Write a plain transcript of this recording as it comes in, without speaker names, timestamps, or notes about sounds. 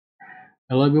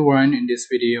Hello everyone, in this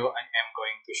video I am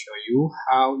going to show you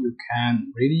how you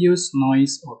can reduce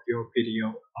noise of your video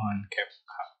on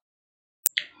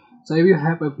CapCut. So if you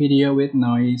have a video with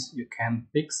noise, you can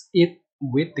fix it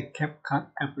with the CapCut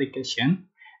application.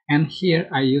 And here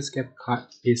I use CapCut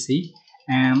PC,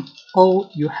 and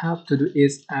all you have to do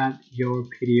is add your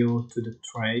video to the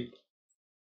track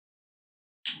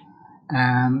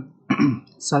and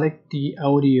select the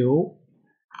audio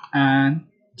and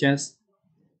just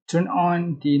turn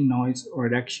on the noise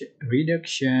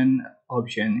reduction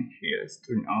option. Here is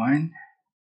turn on,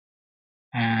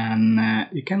 and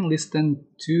you can listen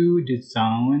to the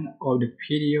sound of the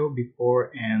video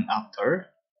before and after.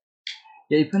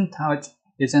 Yeah, even touch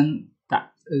isn't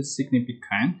that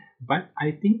significant, but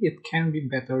I think it can be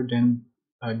better than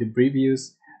the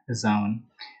previous sound.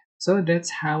 So that's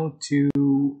how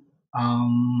to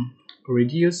um,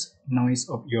 reduce noise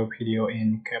of your video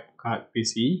in CapCut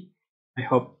PC. I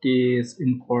hope this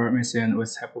information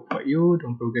was helpful for you.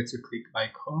 Don't forget to click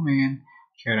like, comment,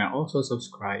 share, and also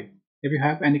subscribe. If you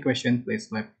have any question, please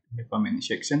leave in the comment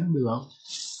section below.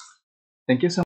 Thank you so much.